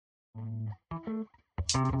Hello,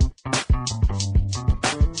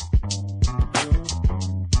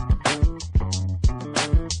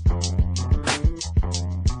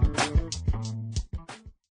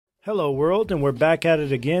 world, and we're back at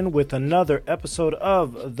it again with another episode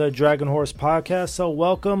of the Dragon Horse Podcast. So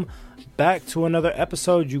welcome back to another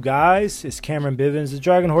episode, you guys. It's Cameron Bivens, the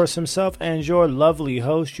Dragon Horse himself, and your lovely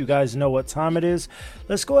host. You guys know what time it is.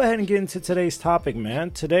 Let's go ahead and get into today's topic,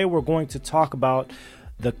 man. Today we're going to talk about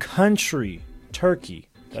the country, Turkey.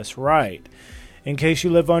 That's right. In case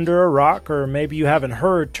you live under a rock, or maybe you haven't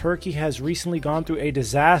heard, Turkey has recently gone through a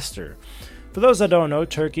disaster. For those that don't know,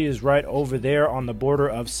 Turkey is right over there on the border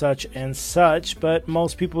of such and such, but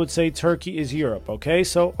most people would say Turkey is Europe, okay?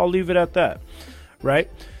 So I'll leave it at that, right?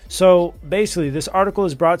 So basically, this article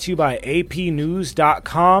is brought to you by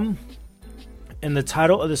apnews.com, and the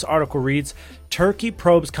title of this article reads, Turkey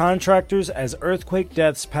probes contractors as earthquake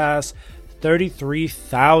deaths pass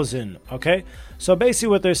 33,000, okay? So basically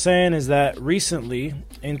what they're saying is that recently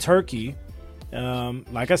in Turkey,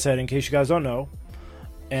 like I said, in case you guys don't know,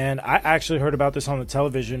 and I actually heard about this on the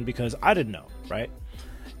television because I didn't know, right?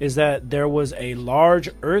 Is that there was a large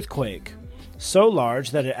earthquake, so large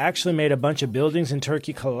that it actually made a bunch of buildings in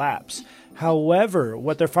Turkey collapse. However,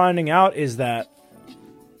 what they're finding out is that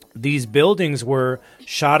these buildings were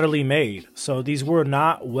shoddily made. So these were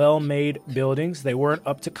not well-made buildings. They weren't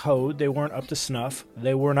up to code. They weren't up to snuff.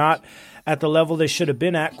 They were not at the level they should have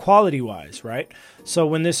been at quality-wise, right? So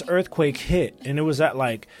when this earthquake hit, and it was at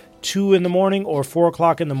like 2 in the morning or 4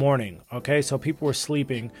 o'clock in the morning. Okay, so people were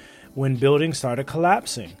sleeping when buildings started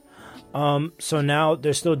collapsing. So now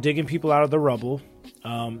they're still digging people out of the rubble.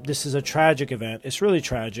 This is a tragic event. It's really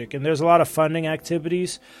tragic. And there's a lot of funding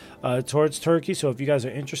activities towards Turkey. So if you guys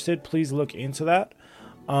are interested, please look into that.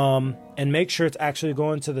 And make sure it's actually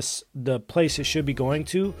going to the place it should be going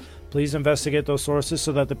to. Please investigate those sources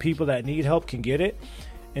so that the people that need help can get it.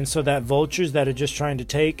 And so that vultures that are just trying to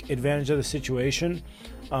take advantage of the situation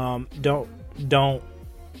are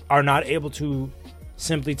not able to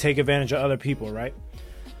simply take advantage of other people, right?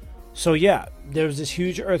 So yeah, there was this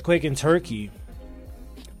huge earthquake in Turkey,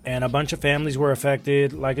 and a bunch of families were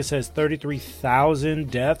affected. Like it says, 33,000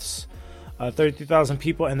 deaths, 33,000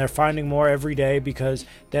 people, and they're finding more every day because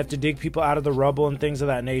they have to dig people out of the rubble and things of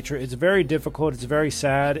that nature. It's very difficult. It's very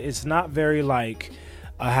sad. It's not very like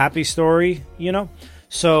a happy story, you know?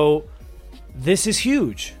 So this is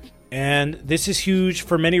huge, and this is huge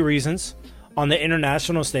for many reasons. On the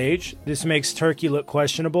international stage, this makes Turkey look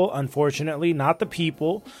questionable, unfortunately. Not the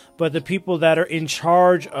people, but the people that are in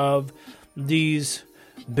charge of these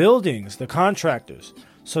buildings, the contractors.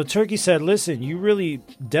 So Turkey said, listen, you really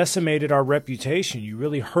decimated our reputation. You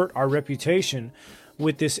really hurt our reputation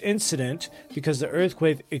with this incident because the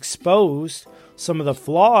earthquake exposed some of the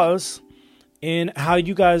flaws in how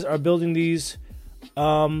you guys are building these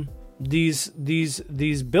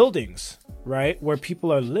buildings, right, where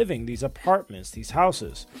people are living, these apartments, these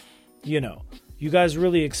houses. You know, you guys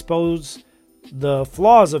really expose the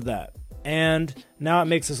flaws of that, and now it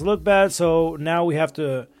makes us look bad. So now we have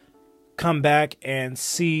to come back and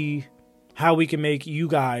see how we can make you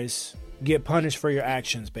guys get punished for your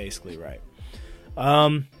actions, basically, right?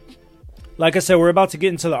 Like I said, we're about to get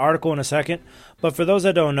into the article in a second, but for those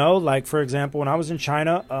that don't know, like, for example, when I was in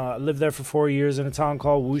China, I lived there for 4 years in a town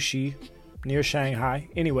called Wuxi, near Shanghai.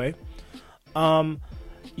 Anyway,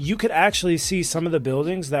 you could actually see some of the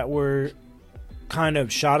buildings that were kind of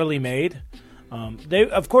shoddily made.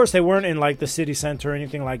 Of course, they weren't in, like, the city center or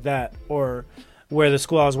anything like that, or where the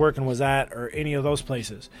school I was working was at, or any of those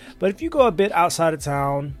places. But if you go a bit outside of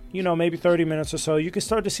town, you know, maybe 30 minutes or so, you can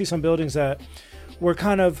start to see some buildings that were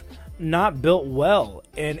kind of not built well,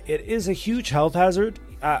 and it is a huge health hazard.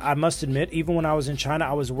 I must admit, even when I was in China,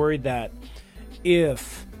 I was worried that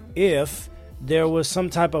if there was some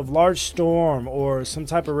type of large storm or some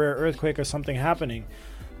type of rare earthquake or something happening,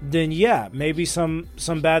 then yeah, maybe some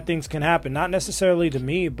bad things can happen. Not necessarily to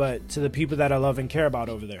me, but to the people that I love and care about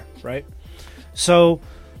over there, right? So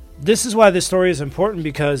this is why this story is important,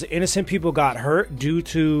 because innocent people got hurt due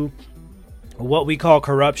to what we call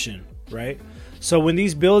corruption, right? So when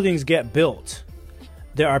these buildings get built,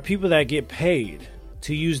 there are people that get paid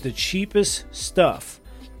to use the cheapest stuff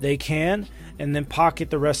they can and then pocket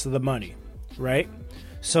the rest of the money, right?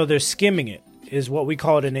 So they're skimming it, is what we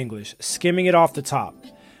call it in English, skimming it off the top,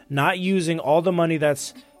 not using all the money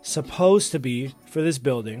that's supposed to be for this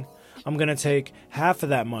building. I'm going to take half of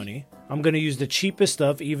that money. I'm going to use the cheapest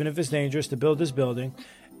stuff, even if it's dangerous, to build this building,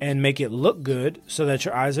 and make it look good so that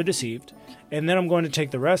your eyes are deceived. And then I'm going to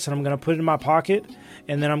take the rest and I'm going to put it in my pocket.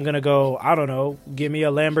 And then I'm going to go, I don't know, give me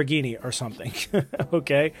a Lamborghini or something.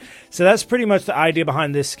 Okay. So that's pretty much the idea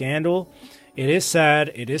behind this scandal. It is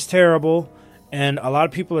sad. It is terrible. And a lot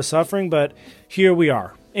of people are suffering, but here we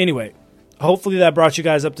are. Anyway, hopefully that brought you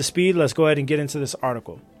guys up to speed. Let's go ahead and get into this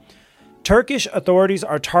article. Turkish authorities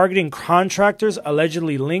are targeting contractors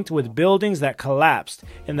allegedly linked with buildings that collapsed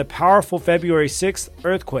in the powerful February 6th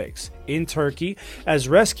earthquakes in Turkey, as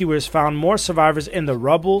rescuers found more survivors in the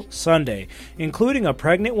rubble Sunday, including a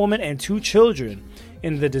pregnant woman and 2 children,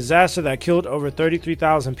 in the disaster that killed over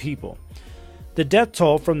 33,000 people. The death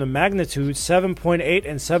toll from the magnitude 7.8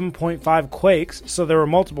 and 7.5 quakes, so there were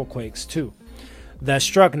multiple quakes too, that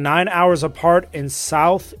struck 9 hours apart in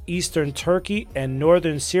southeastern Turkey and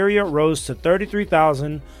northern Syria rose to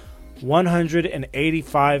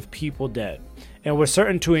 33,185 people dead, and was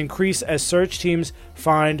certain to increase as search teams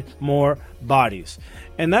find more bodies.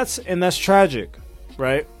 And that's tragic,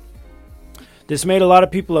 right? This made a lot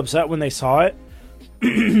of people upset when they saw it.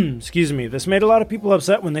 Excuse me. This made a lot of people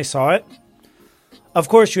upset when they saw it. Of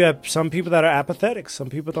course, you have some people that are apathetic. Some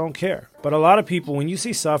people don't care. But a lot of people, when you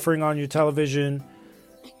see suffering on your television,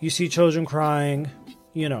 you see children crying,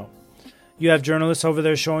 you have journalists over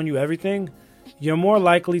there showing you everything, you're more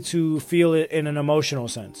likely to feel it in an emotional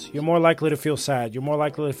sense. You're more likely to feel sad. You're more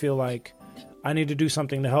likely to feel like, I need to do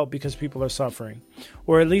something to help because people are suffering.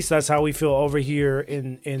 Or at least that's how we feel over here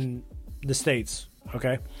in the States,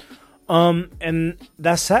 okay? And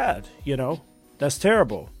that's sad, That's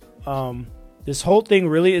terrible. This whole thing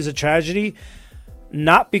really is a tragedy,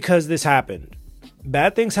 not because this happened.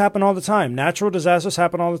 Bad things happen all the time. Natural disasters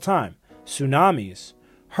happen all the time. Tsunamis,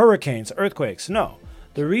 hurricanes, earthquakes. No.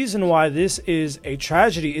 The reason why this is a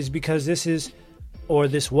tragedy is because this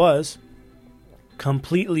was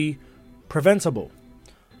completely preventable.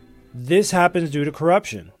 This happens due to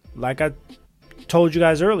corruption. Like I told you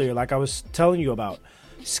guys earlier, like I was telling you about,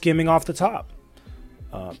 skimming off the top.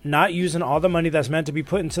 Not using all the money that's meant to be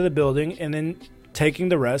put into the building and then taking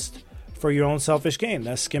the rest for your own selfish gain.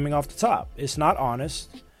 That's skimming off the top. It's not honest.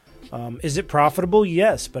 Is it profitable?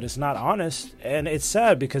 Yes, but it's not honest. And it's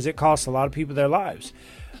sad because it costs a lot of people their lives.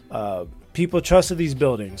 People trusted these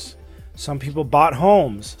buildings. Some people bought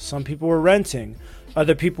homes. Some people were renting.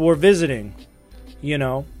 Other people were visiting.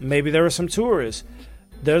 Maybe there were some tourists.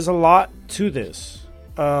 There's a lot to this.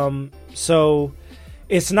 So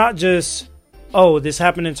it's not just, this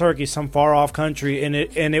happened in Turkey, some far off country, and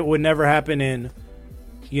it would never happen in,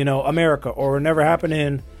 America, or it would never happen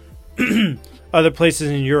in other places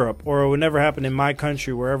in Europe, or it would never happen in my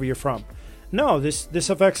country, wherever you're from. No, this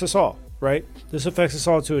affects us all, right? This affects us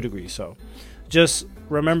all to a degree. So just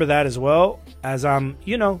remember that as well as I'm,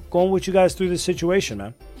 going with you guys through this situation,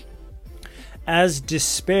 man. As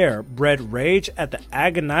despair bred rage at the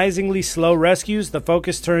agonizingly slow rescues, the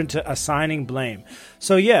focus turned to assigning blame.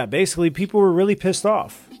 So yeah, basically people were really pissed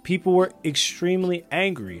off. People were extremely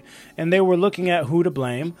angry, and they were looking at who to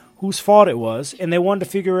blame, whose fault it was, and they wanted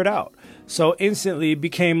to figure it out. So instantly it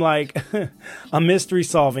became like a mystery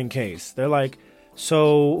solving case. They're like,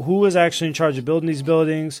 so who was actually in charge of building these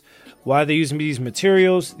buildings? Why are they using these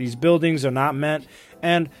materials? These buildings are not meant.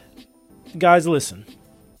 And guys, listen.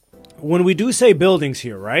 When we do say buildings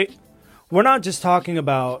here, right? We're not just talking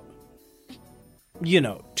about,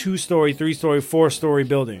 2-story, 3-story, 4-story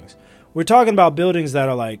buildings. We're talking about buildings that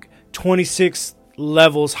are like 26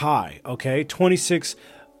 levels high, okay? 26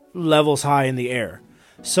 levels high in the air.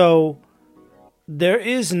 So there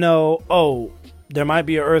is no, there might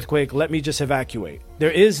be an earthquake, let me just evacuate. There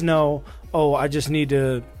is no, I just need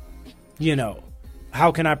to, how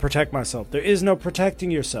can I protect myself? There is no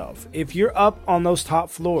protecting yourself. If you're up on those top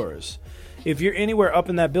floors, if you're anywhere up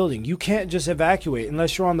in that building, you can't just evacuate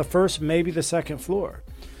unless you're on the first, maybe the second floor.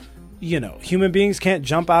 Human beings can't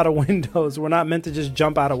jump out of windows. We're not meant to just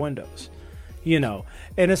jump out of windows,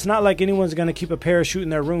 and it's not like anyone's going to keep a parachute in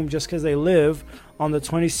their room just because they live on the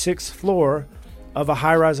 26th floor of a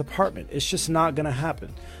high-rise apartment. It's just not going to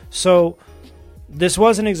happen. So this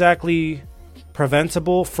wasn't exactly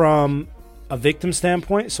preventable from a victim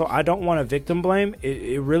standpoint, so I don't want to victim blame.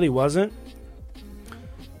 It really wasn't.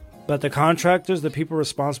 But the contractors, the people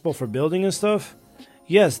responsible for building and stuff,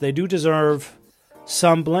 yes, they do deserve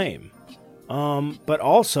some blame. But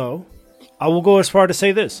also, I will go as far to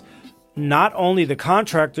say this. Not only the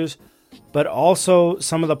contractors, but also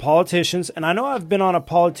some of the politicians. And I know I've been on a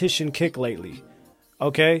politician kick lately.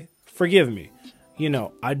 Okay? Forgive me.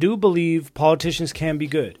 I do believe politicians can be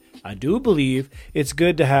good. I do believe it's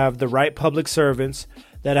good to have the right public servants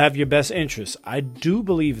that have your best interests. I do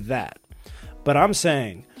believe that. But I'm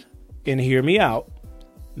saying, and hear me out,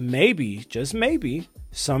 maybe, just maybe,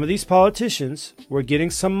 some of these politicians were getting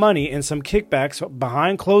some money and some kickbacks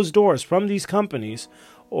behind closed doors from these companies,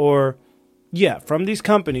 from these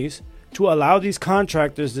companies to allow these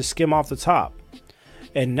contractors to skim off the top.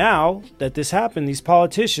 And now that this happened, these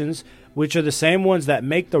politicians, which are the same ones that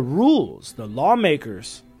make the rules, the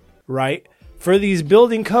lawmakers, right, for these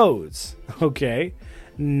building codes, okay,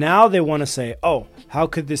 now they want to say, oh, how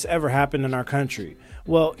could this ever happen in our country?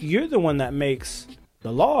 Well, you're the one that makes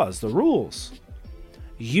the laws, the rules.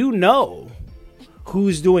 You know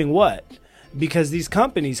who's doing what, because these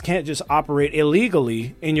companies can't just operate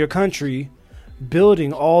illegally in your country,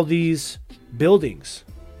 building all these buildings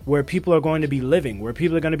where people are going to be living, where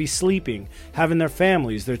people are going to be sleeping, having their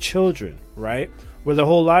families, their children, right? Where their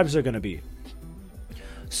whole lives are going to be.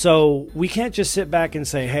 So we can't just sit back and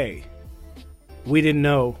say, hey, we didn't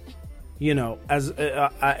know,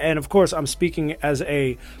 and of course I'm speaking as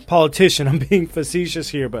a politician, I'm being facetious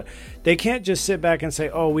here, but they can't just sit back and say,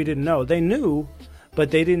 oh, we didn't know. They knew, but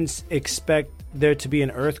they didn't expect there to be an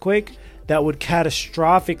earthquake that would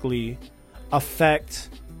catastrophically affect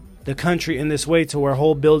the country in this way to where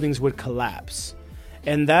whole buildings would collapse.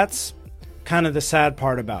 And that's kind of the sad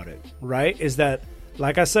part about it, right? Is that,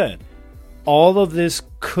 like I said, all of this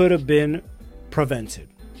could have been prevented.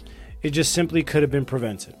 It just simply could have been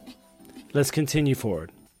prevented. Let's continue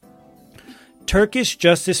forward. Turkish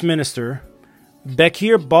Justice Minister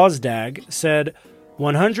Bekir Bozdag said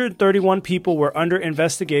 131 people were under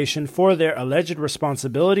investigation for their alleged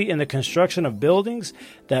responsibility in the construction of buildings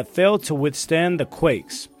that failed to withstand the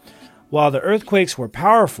quakes. While the earthquakes were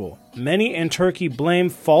powerful, many in Turkey blame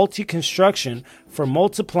faulty construction for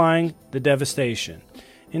multiplying the devastation.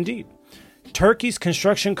 Indeed, Turkey's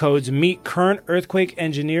construction codes meet current earthquake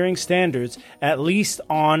engineering standards, at least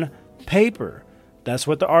on paper. That's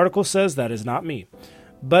what the article says. That is not me.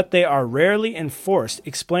 But they are rarely enforced,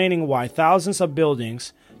 explaining why thousands of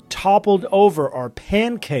buildings toppled over or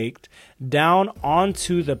pancaked down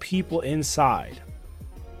onto the people inside.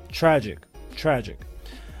 Tragic.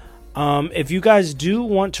 If you guys do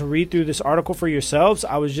want to read through this article for yourselves,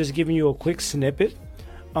 I was just giving you a quick snippet.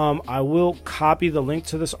 I will copy the link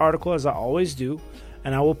to this article as I always do,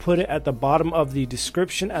 and I will put it at the bottom of the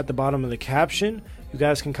description, at the bottom of the caption. You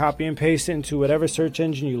guys can copy and paste it into whatever search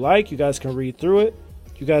engine you like. You guys can read through it.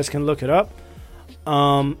 You guys can look it up,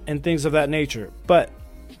 and things of that nature. But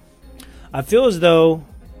I feel as though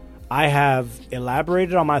I have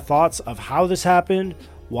elaborated on my thoughts of how this happened,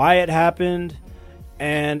 why it happened,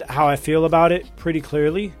 and how I feel about it pretty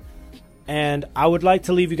clearly. And I would like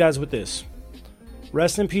to leave you guys with this.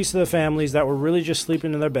 Rest in peace to the families that were really just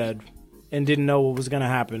sleeping in their bed and didn't know what was going to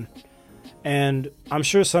happen. And I'm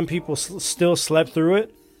sure some people still slept through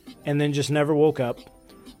it and then just never woke up.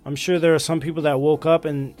 I'm sure there are some people that woke up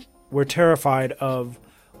and were terrified of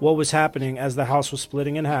what was happening as the house was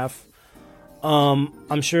splitting in half.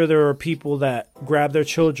 I'm sure there are people that grabbed their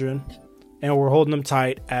children and were holding them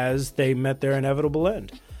tight as they met their inevitable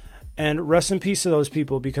end. And rest in peace to those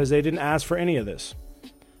people, because they didn't ask for any of this.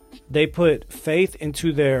 They put faith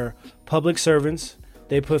into their public servants.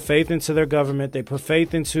 They put faith into their government. They put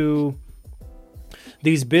faith into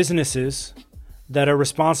these businesses that are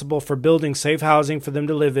responsible for building safe housing for them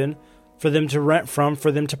to live in, for them to rent from,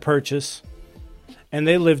 for them to purchase. And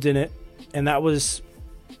they lived in it. And that was,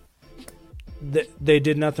 they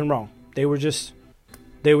did nothing wrong. They were just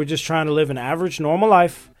trying to live an average, normal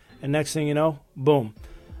life. And next thing you know, boom.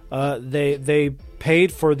 They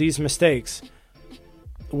paid for these mistakes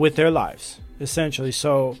with their lives, essentially.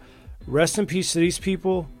 So rest in peace to these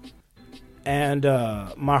people. And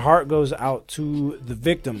my heart goes out to the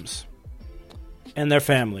victims and their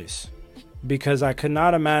families, because I could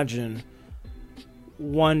not imagine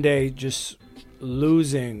one day just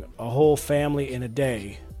losing a whole family in a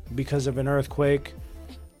day because of an earthquake.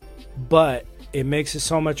 But it makes it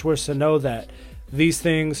so much worse to know that these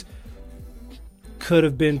things could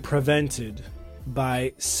have been prevented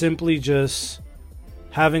by simply just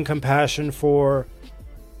having compassion for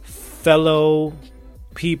fellow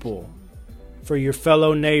people, for your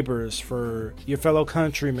fellow neighbors, for your fellow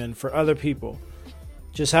countrymen, for other people.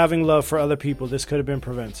 Just having love for other people, this could have been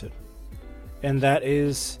prevented. And that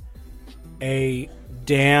is a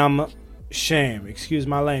damn shame. Excuse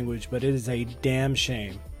my language, but it is a damn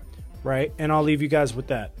shame. Right? And I'll leave you guys with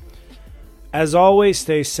that. As always,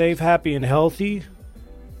 stay safe, happy, and healthy.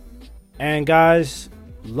 And guys,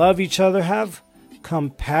 love each other. Have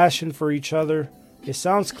compassion for each other. It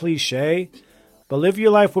sounds cliche, but live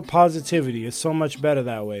your life with positivity. It's so much better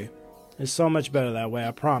that way. It's so much better that way,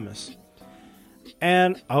 I promise.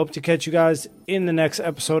 And I hope to catch you guys in the next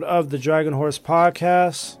episode of the Dragon Horse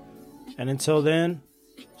Podcast. And until then,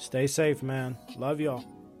 Stay safe, man. Love y'all.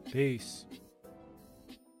 Peace.